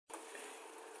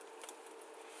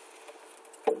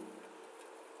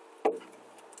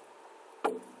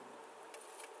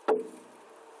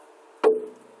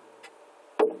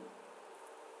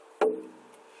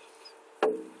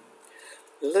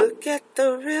Look at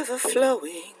the river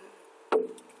flowing.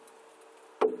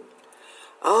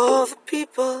 All the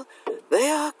people, they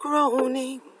are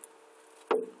groaning.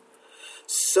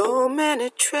 So many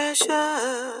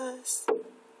treasures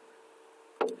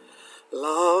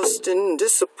lost in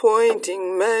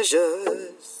disappointing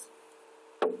measures.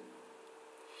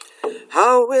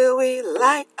 How will we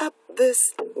light up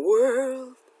this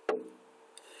world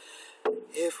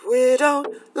if we don't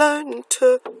learn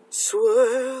to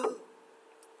swirl?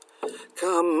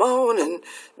 Come on and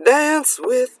dance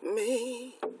with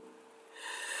me,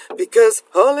 because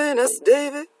Holiness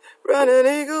David, running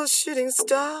eagle, shooting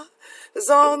star, is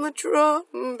on the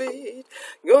drum beat,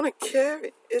 gonna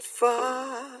carry it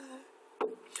far.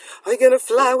 Are you gonna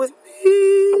fly with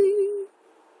me?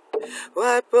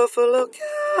 White buffalo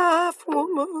calf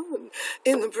woman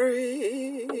in the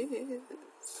breeze.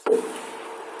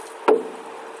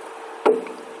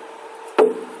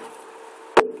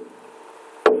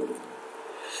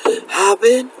 I've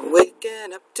been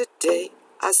waking up today.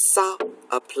 I saw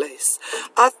a place.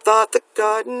 I thought the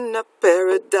garden of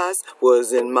paradise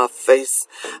was in my face.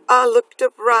 I looked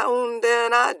around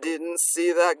and I didn't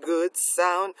see that good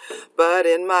sound. But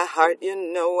in my heart, you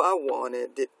know, I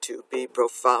wanted it to be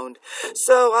profound.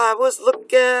 So I was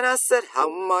looking, I said, how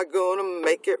am I gonna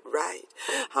make it right?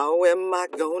 How am I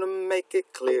gonna make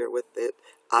it clear with it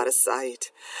out of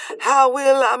sight? How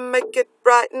will I make it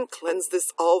bright and cleanse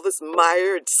all this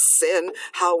mired sin?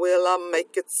 How will I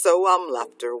make it so I'm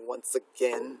laughter once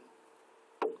again?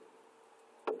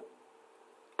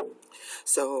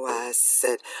 So I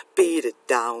said, beat it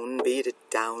down,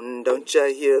 don't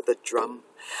you hear the drum?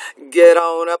 Get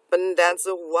on up and dance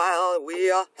a while,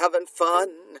 we are having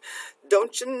fun.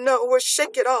 Don't you know we're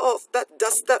shaking off that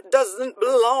dust that doesn't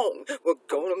belong? We're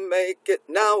gonna make it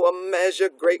now a measure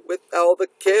great with all the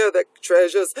care that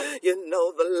treasures. You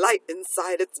know the light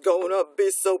inside, it's gonna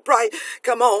be so bright.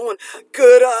 Come on,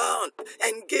 good on,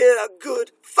 and get a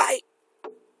good fight.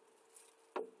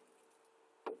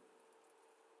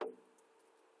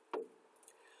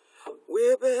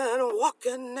 We've been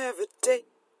walking every day,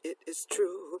 it is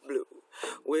true blue.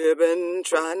 We've been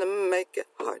trying to make it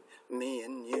hard, me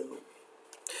and you.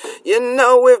 You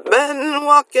know we've been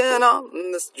walking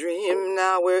on this dream.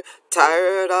 Now we're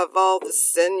tired of all the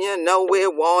sin. You know we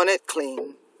want it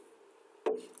clean.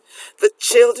 The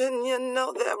children, you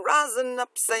know, they're rising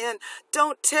up saying,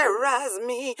 don't terrorize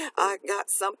me. I got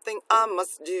something I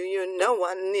must do. You know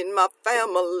I need my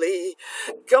family.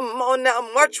 Come on now,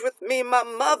 march with me, my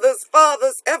mothers,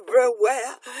 fathers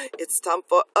everywhere. It's time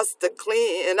for us to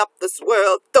clean up this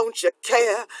world. Don't you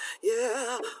care?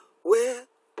 Yeah, we're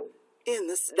in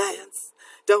this dance.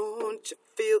 Don't you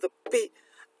feel the beat?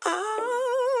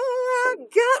 I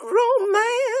got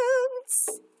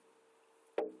romance.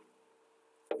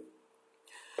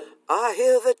 I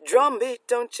hear the drum beat,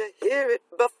 don't you hear it?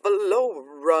 Buffalo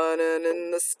running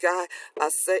in the sky. I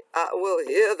say I will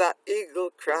hear that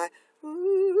eagle cry.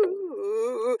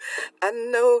 Ooh, I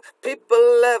know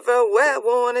people everywhere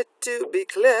want it to be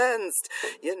cleansed.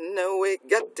 You know we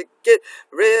got to get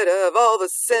rid of all the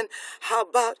sin. How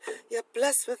about you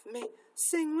bless with me?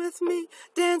 Sing with me,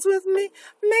 dance with me,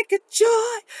 make it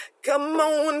joy. Come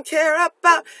on, care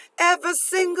about every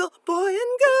single boy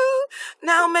and girl.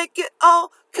 Now make it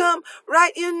all come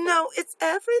right, you know it's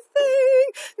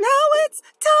everything. Now it's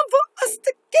time for us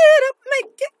to get up,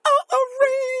 make it all a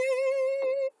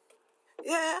ring.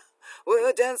 Yeah,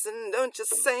 we're dancing, don't you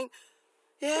sing?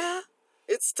 Yeah.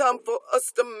 It's time for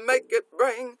us to make it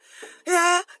ring.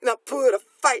 Yeah, now put a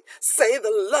fight. Say the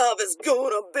love is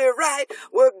gonna be right.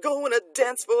 We're gonna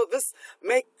dance for this,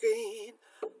 making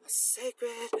a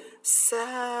sacred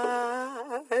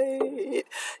sight.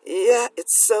 Yeah,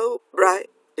 it's so bright.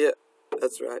 Yeah,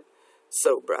 that's right.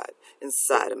 So bright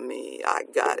inside of me. I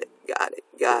got it, got it,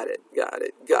 got it, got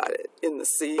it, got it in the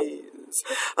seas.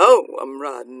 Oh, I'm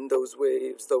riding those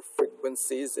waves, those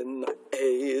frequencies in the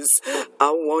haze.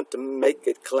 I want to make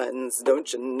it cleanse.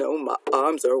 Don't you know my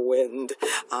arms are wind?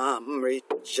 I'm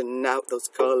reaching out those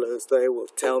colors, they will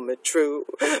tell me true.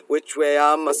 Which way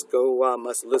I must go, I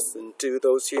must listen to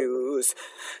those hues.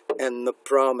 And the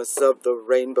promise of the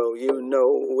rainbow, you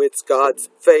know it's God's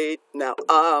fate. Now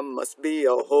I must be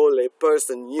a holy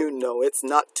person, you know it's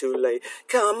not too late.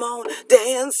 Come on,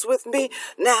 dance with me,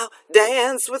 now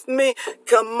dance with me.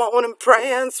 Come on and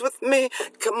prance with me,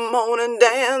 come on and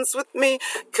dance with me.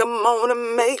 Come on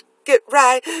and make it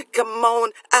right. Come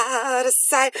on out of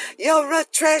sight. You're a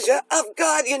treasure of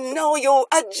God. You know you're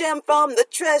a gem from the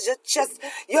treasure chest.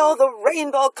 You're the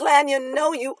rainbow clan. You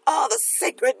know you are the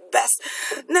sacred best.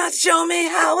 Now show me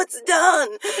how it's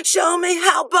done. Show me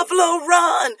how buffalo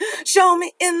run. Show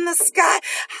me in the sky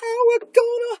how we're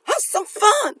gonna have some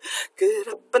fun. Get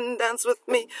up and dance with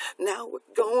me. Now we're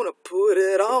gonna put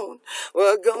it on.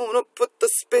 We're gonna put the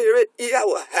spirit. Yeah,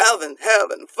 we're having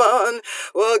fun.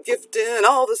 We're gifting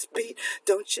all this beat.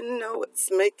 Don't you know it's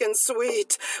making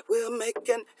sweet? We're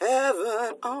making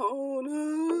heaven on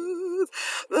earth.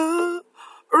 The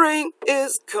ring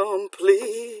is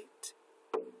complete.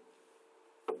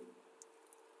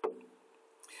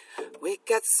 We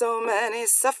got so many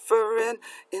suffering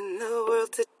in the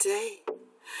world today.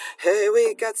 Hey,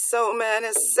 we got so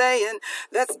many saying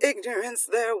that's ignorance,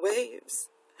 their waves.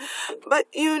 But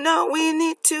you know we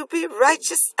need to be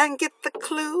righteous and get the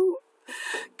clue.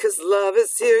 'Cause love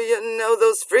is here, you know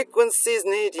those frequencies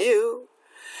need you.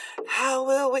 How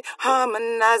will we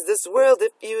harmonize this world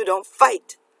if you don't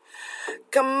fight?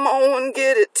 Come on,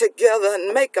 get it together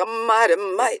and make a mighty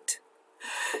might.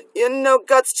 You know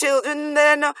God's children,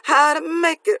 they know how to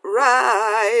make it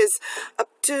rise. Up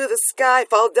to the sky,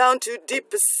 fall down to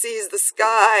deepest seas, the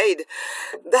sky.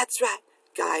 That's right,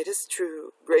 guide is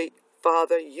true. Great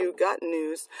Father, you got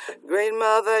news. Great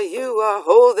Mother, you are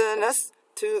holding us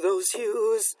to those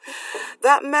hues.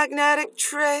 That magnetic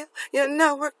trail, you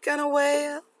know we're gonna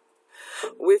wail.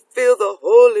 We feel the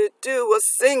holy dew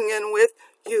singing with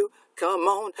you. Come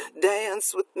on,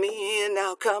 dance with me,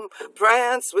 now come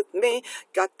prance with me.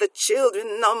 Got the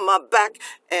children on my back,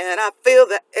 and I feel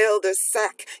the elder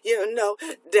sack. You know,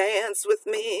 dance with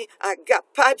me. I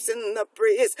got pipes in the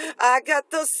breeze. I got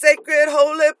those sacred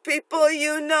holy people.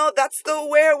 You know, that's the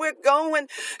where we're going.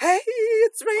 Hey,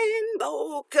 it's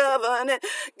Rainbow Covenant,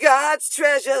 God's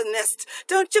treasure nest.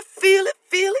 Don't you feel it,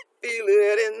 feel it? Feel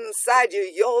it inside you,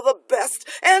 you're the best.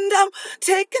 And I'm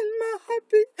taking my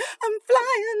heartbeat, I'm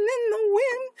flying in the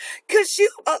wind. 'Cause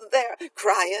you are there,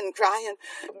 crying, crying.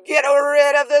 Get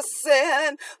rid of the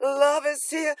sin. Love is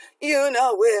here, you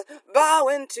know we're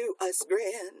bowing to us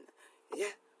grin.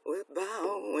 Yeah, we're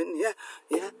bowing, yeah,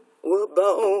 yeah, we're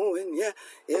bowing, yeah,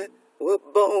 yeah, we're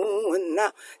bowing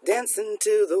now. Dancing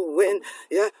to the wind,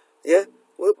 yeah, yeah,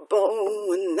 we're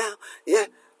bowing now, yeah,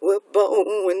 we're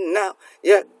bowing now,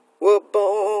 yeah. We're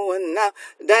bowing now,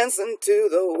 dancing to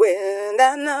the wind.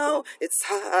 I know it's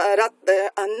hot out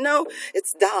there. I know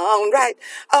it's downright.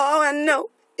 Oh, I know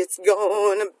it's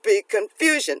gonna be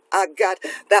confusion. I got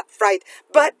that fright.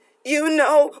 But you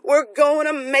know we're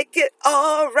gonna make it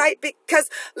all right, because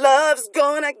love's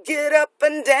gonna get up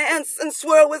and dance and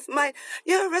swirl with might.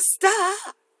 You're a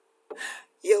star.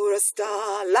 You're a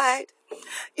starlight.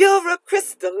 You're a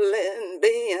crystalline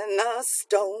being, a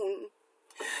stone.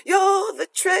 You're the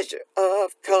treasure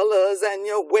of colors, and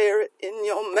you wear it in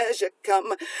your measure.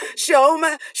 Come, show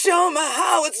me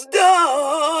how it's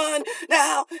done.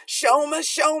 Now, show me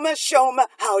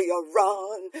how you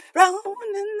run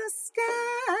in the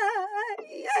sky.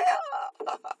 Yeah.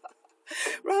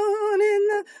 Run in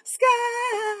the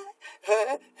sky.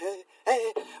 Hey, hey,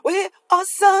 hey. We are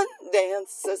sun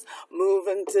dancers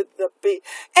moving to the beat.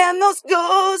 And those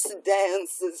ghost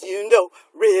dances, you know,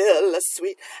 real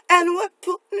sweet. And we're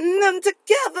putting them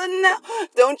together now.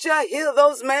 Don't you hear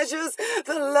those measures?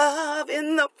 The love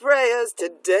in the prayers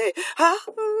today.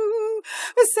 Oh,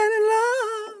 we're sending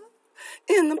love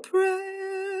in the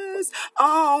prayers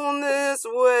on this